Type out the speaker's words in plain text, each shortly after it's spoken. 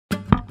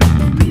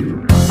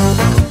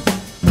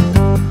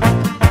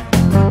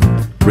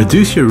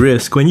Reduce your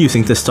risk when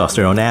using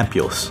testosterone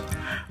ampules.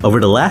 Over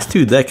the last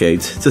 2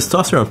 decades,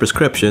 testosterone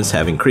prescriptions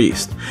have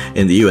increased.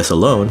 In the US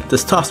alone,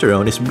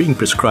 testosterone is being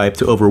prescribed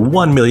to over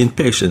 1 million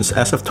patients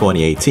as of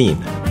 2018.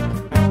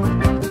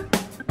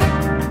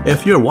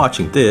 If you're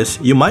watching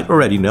this, you might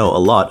already know a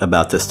lot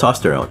about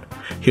testosterone.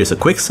 Here's a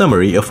quick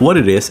summary of what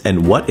it is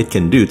and what it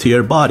can do to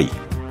your body.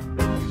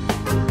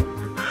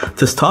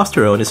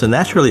 Testosterone is a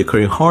naturally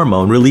occurring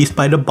hormone released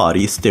by the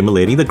body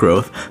stimulating the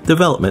growth,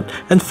 development,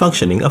 and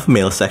functioning of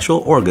male sexual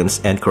organs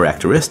and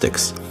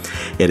characteristics.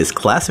 It is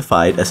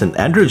classified as an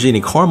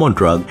androgenic hormone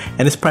drug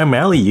and is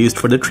primarily used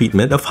for the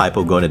treatment of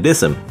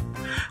hypogonadism.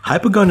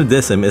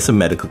 Hypogonadism is a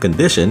medical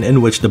condition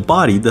in which the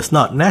body does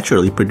not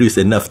naturally produce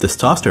enough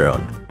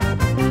testosterone.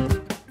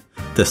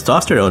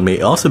 Testosterone may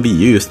also be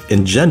used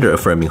in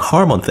gender-affirming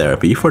hormone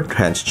therapy for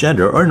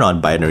transgender or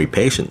non-binary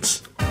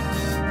patients.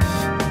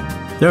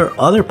 There are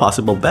other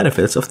possible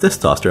benefits of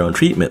testosterone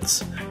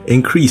treatments: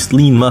 increased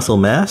lean muscle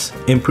mass,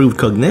 improved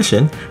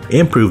cognition,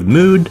 improved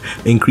mood,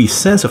 increased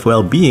sense of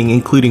well-being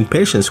including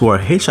patients who are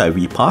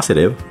HIV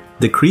positive,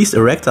 decreased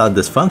erectile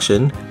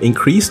dysfunction,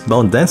 increased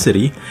bone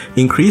density,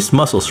 increased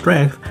muscle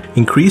strength,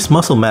 increased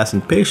muscle mass in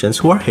patients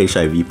who are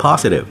HIV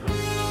positive.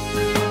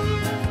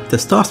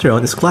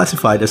 Testosterone is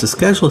classified as a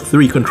Schedule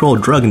III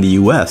controlled drug in the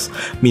US,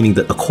 meaning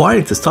that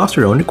acquiring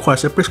testosterone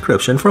requires a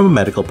prescription from a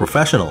medical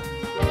professional.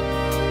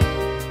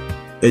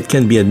 It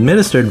can be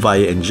administered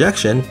via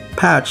injection,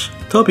 patch,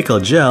 topical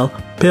gel,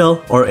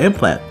 pill, or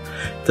implant.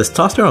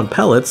 Testosterone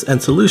pellets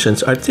and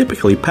solutions are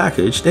typically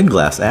packaged in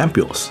glass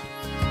ampoules.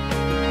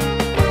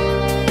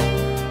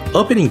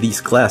 Opening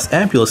these glass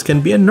ampoules can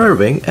be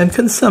unnerving and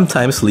can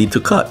sometimes lead to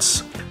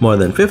cuts. More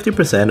than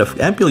 50% of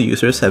ampule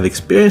users have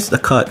experienced a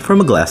cut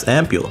from a glass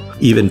ampoule.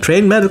 Even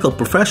trained medical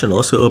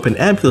professionals who open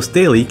ampoules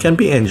daily can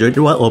be injured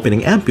while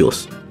opening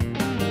ampoules.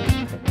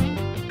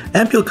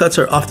 Ampoule cuts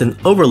are often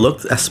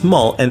overlooked as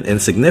small and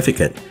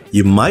insignificant.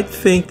 You might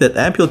think that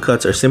ampoule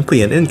cuts are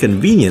simply an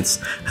inconvenience.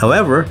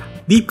 However,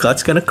 deep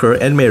cuts can occur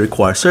and may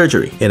require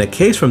surgery. In a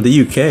case from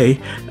the UK,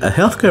 a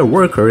healthcare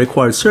worker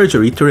required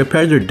surgery to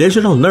repair their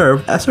digital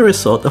nerve as a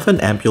result of an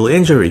ampoule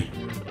injury.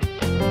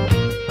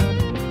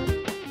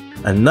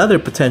 Another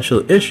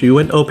potential issue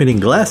when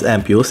opening glass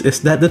ampoules is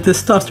that the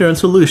testosterone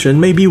solution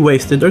may be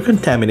wasted or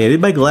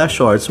contaminated by glass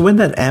shards when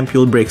that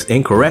ampoule breaks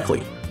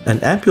incorrectly. An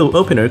ampoule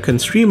opener can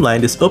streamline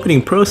this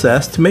opening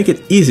process to make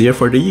it easier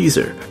for the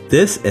user.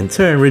 This, in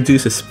turn,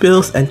 reduces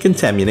spills and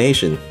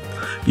contamination.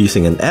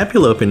 Using an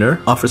ampoule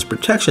opener offers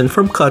protection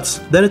from cuts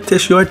that a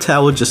tissue or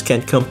towel just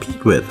can't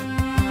compete with.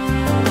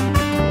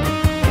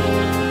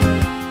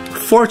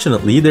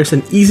 Fortunately, there's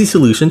an easy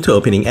solution to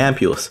opening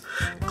ampoules.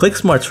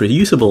 Qlicksmart's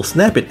reusable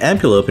SnapIT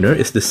ampoule opener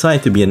is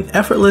designed to be an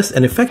effortless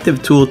and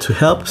effective tool to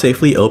help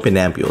safely open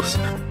ampoules.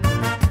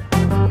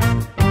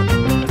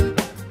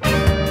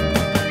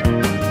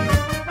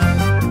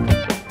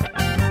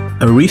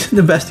 A recent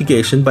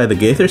investigation by the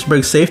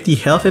Gaithersburg Safety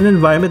Health and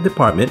Environment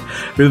Department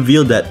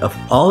revealed that of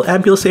all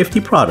ampule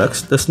safety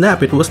products, the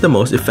SnapIT was the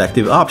most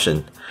effective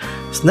option.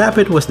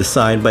 SnapIT was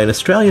designed by an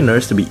Australian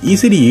nurse to be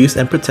easy to use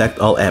and protect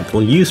all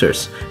ampoule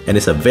users, and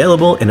is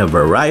available in a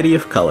variety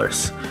of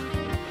colors.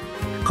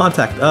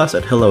 Contact us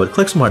at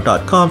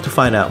hello@qlicksmart.com to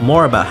find out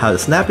more about how the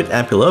SnapIT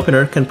ampoule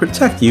opener can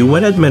protect you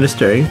when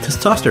administering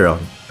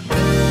testosterone.